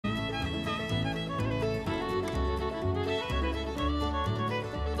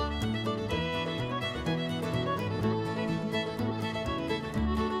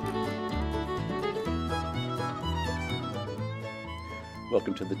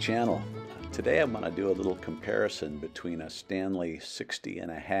Welcome to the channel. Today I'm going to do a little comparison between a Stanley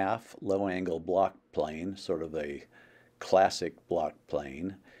 60.5 low-angle block plane, sort of a classic block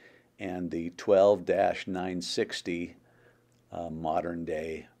plane, and the 12-960 modern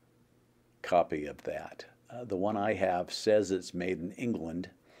day copy of that. The one I have says it's made in England.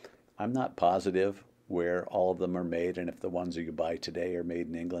 I'm not positive where all of them are made, and if the ones that you buy today are made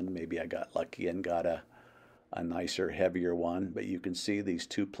in England. Maybe I got lucky and got a nicer, heavier one, but you can see these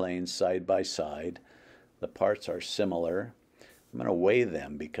two planes side by side. The parts are similar. I'm going to weigh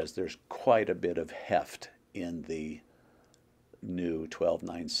them because there's quite a bit of heft in the new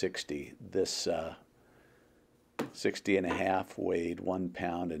 12-960. This 60.5 weighed 1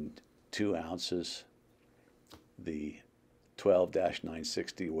 pound and 2 ounces. The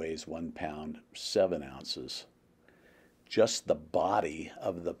 12-960 weighs 1 pound 7 ounces. Just the body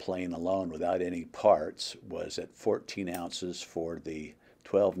of the plane alone without any parts was at 14 ounces for the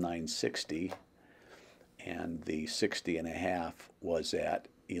 12-960, and the 60.5 was at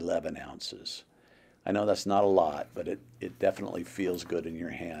 11 ounces. I know that's not a lot, but it definitely feels good in your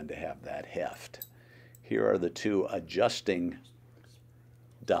hand to have that heft. Here are the two adjusting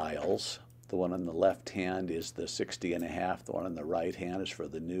dials. The one on the left hand is the 60.5. The one on the right hand is for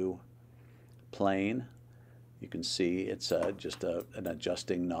the new plane. You can see it's just an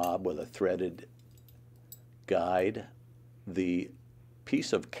adjusting knob with a threaded guide. The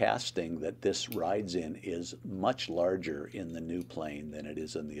piece of casting that this rides in is much larger in the new plane than it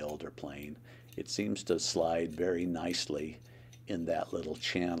is in the older plane. It seems to slide very nicely in that little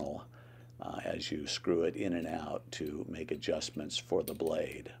channel as you screw it in and out to make adjustments for the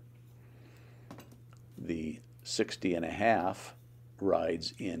blade. The 60.5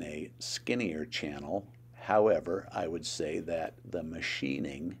 rides in a skinnier channel. However, I would say that the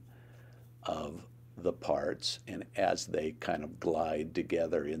machining of the parts, and as they kind of glide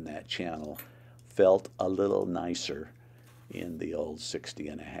together in that channel, felt a little nicer in the old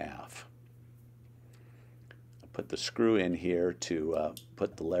 60.5. I put the screw in here to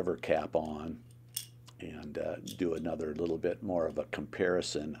put the lever cap on and do another little bit more of a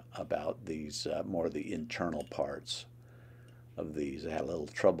comparison about these, more of the internal parts of these. I had a little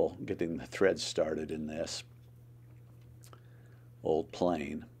trouble getting the threads started in this old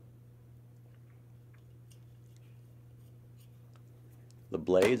plane. The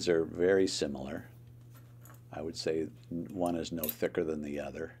blades are very similar. I would say one is no thicker than the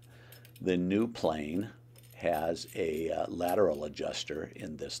other. The new plane has a lateral adjuster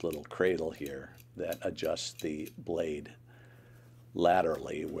in this little cradle here that adjusts the blade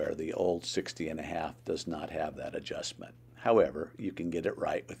laterally, where the old 60.5 does not have that adjustment. However, you can get it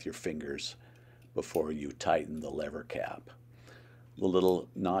right with your fingers before you tighten the lever cap. The little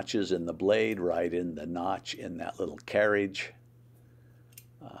notches in the blade right in the notch in that little carriage.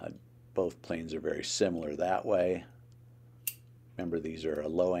 Both planes are very similar that way. Remember, these are a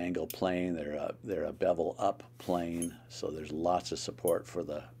low angle plane. They're a bevel up plane, so there's lots of support for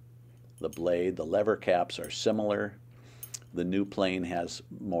the blade. The lever caps are similar. The new plane has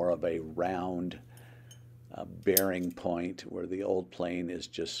more of a round bearing point, where the old plane is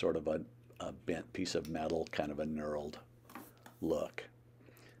just sort of a bent piece of metal, kind of a knurled look.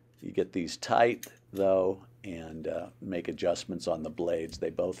 You get these tight, though, and make adjustments on the blades. They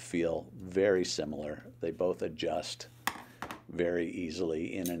both feel very similar. They both adjust very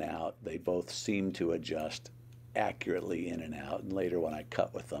easily in and out. They both seem to adjust accurately in and out. And later when I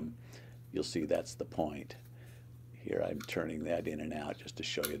cut with them, you'll see that's the point. Here I'm turning that in and out just to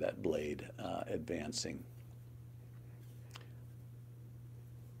show you that blade advancing.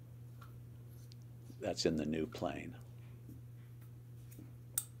 That's in the new plane.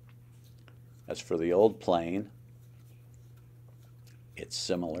 As for the old plane, it's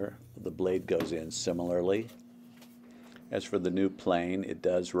similar. The blade goes in similarly. As for the new plane, it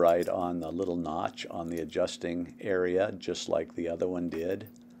does ride on the little notch on the adjusting area, just like the other one did.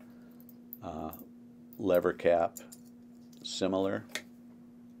 Lever cap, similar.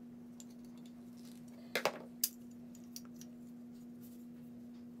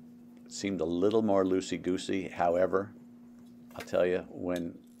 It seemed a little more loosey-goosey. However, I'll tell you,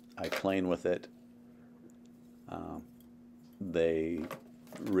 when I plane with it, they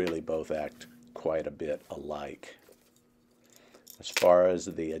really both act quite a bit alike. As far as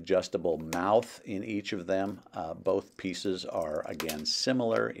the adjustable mouth in each of them, both pieces are, again,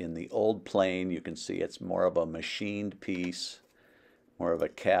 similar. In the old plane, you can see it's more of a machined piece, more of a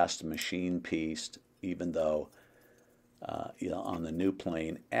cast machine piece, even though on the new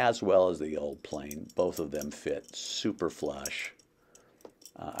plane, as well as the old plane, both of them fit super flush.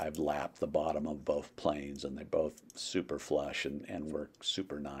 I've lapped the bottom of both planes, and they both super flush and work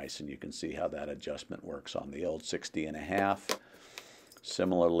super nice. And you can see how that adjustment works on the old 60½.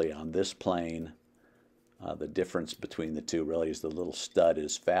 Similarly on this plane, the difference between the two really is the little stud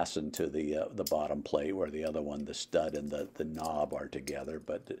is fastened to the bottom plate, where the other one, the stud and the knob are together.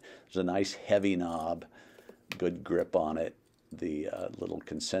 But there's a nice heavy knob, good grip on it. The little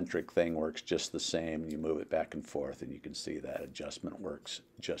concentric thing works just the same. You move it back and forth, and you can see that adjustment works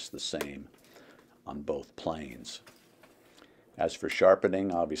just the same on both planes. As for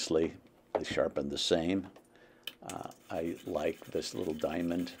sharpening, obviously they sharpen the same. I like this little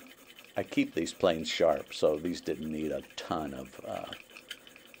diamond. I keep these planes sharp, so these didn't need a ton of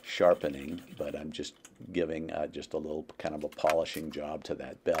sharpening, but I'm just giving just a little kind of a polishing job to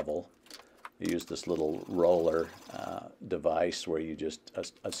that bevel. I use this little roller device where you just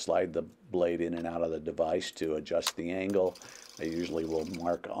slide the blade in and out of the device to adjust the angle. I usually will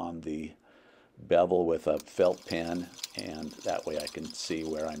mark on the bevel with a felt pen, and that way I can see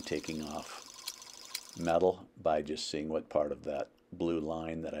where I'm taking off metal by just seeing what part of that blue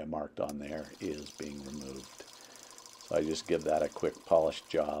line that I marked on there is being removed. So I just give that a quick polish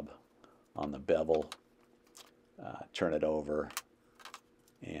job on the bevel, turn it over,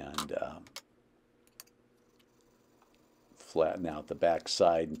 and flatten out the back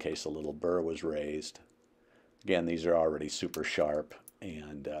side in case a little burr was raised. Again, these are already super sharp,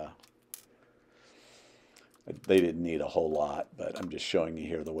 and they didn't need a whole lot, but I'm just showing you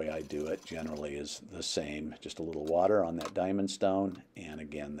here the way I do it generally is the same. Just a little water on that diamond stone, and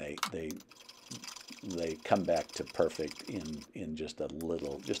again, they come back to perfect in just a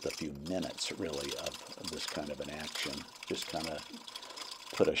few minutes really of this kind of an action. Just kind of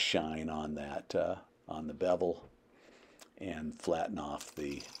put a shine on that on the bevel, and flatten off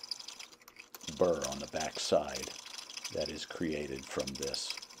the burr on the back side that is created from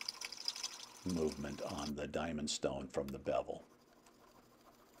this movement on the diamond stone from the bevel.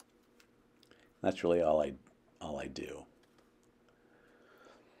 That's really all I do.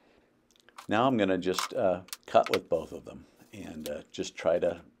 Now I'm going to just cut with both of them and just try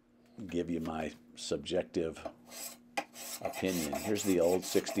to give you my subjective opinion. Here's the old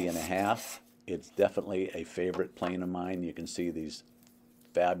 60½. It's definitely a favorite plane of mine. You can see these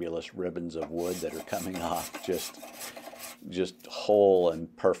fabulous ribbons of wood that are coming off, just whole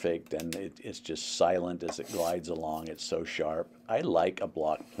and perfect, and it's just silent as it glides along. It's so sharp. I like a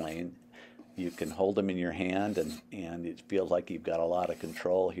block plane. You can hold them in your hand, and it feels like you've got a lot of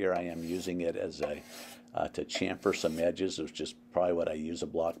control. Here I am using it as to chamfer some edges, which is probably what I use a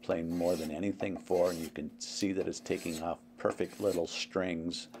block plane more than anything for, and you can see that it's taking off perfect little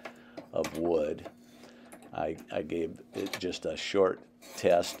strings of wood. I gave it just a short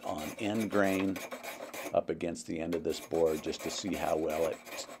test on end grain up against the end of this board just to see how well it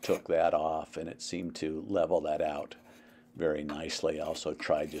took that off, and it seemed to level that out very nicely. I also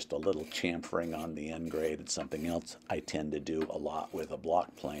tried just a little chamfering on the end grade. It's something else I tend to do a lot with a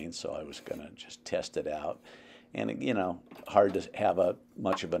block plane, so I was going to just test it out. And, you know, hard to have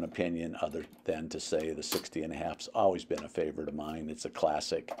much of an opinion other than to say the 60½'s always been a favorite of mine. It's a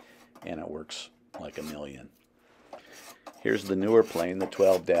classic, and it works like a million. Here's the newer plane, the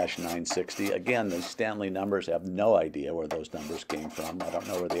 12-960. Again, the Stanley numbers, I have no idea where those numbers came from. I don't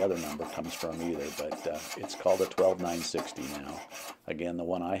know where the other number comes from either, but it's called a 12-960 now. Again, the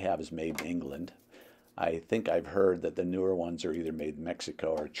one I have is made in England. I think I've heard that the newer ones are either made in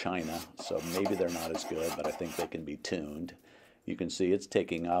Mexico or China, so maybe they're not as good, but I think they can be tuned. You can see it's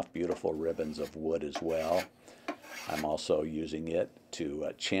taking off beautiful ribbons of wood as well. I'm also using it to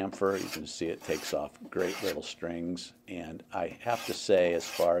chamfer. You can see it takes off great little strings. And I have to say, as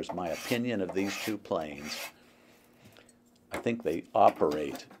far as my opinion of these two planes, I think they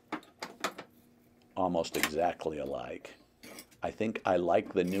operate almost exactly alike. I think I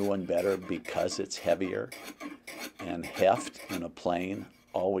like the new one better because it's heavier, and heft in a plane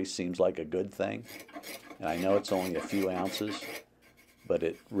always seems like a good thing. And I know it's only a few ounces, but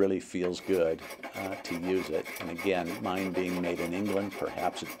it really feels good to use it. And again, mine being made in England,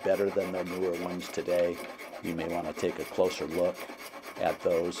 perhaps it's better than the newer ones today. You may want to take a closer look at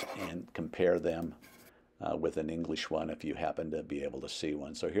those and compare them with an English one if you happen to be able to see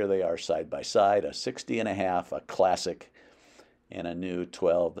one. So here they are side by side, a 60½, a classic, and a new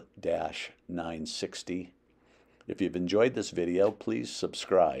 12-960. If you've enjoyed this video, please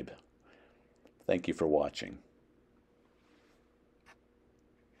subscribe. Thank you for watching.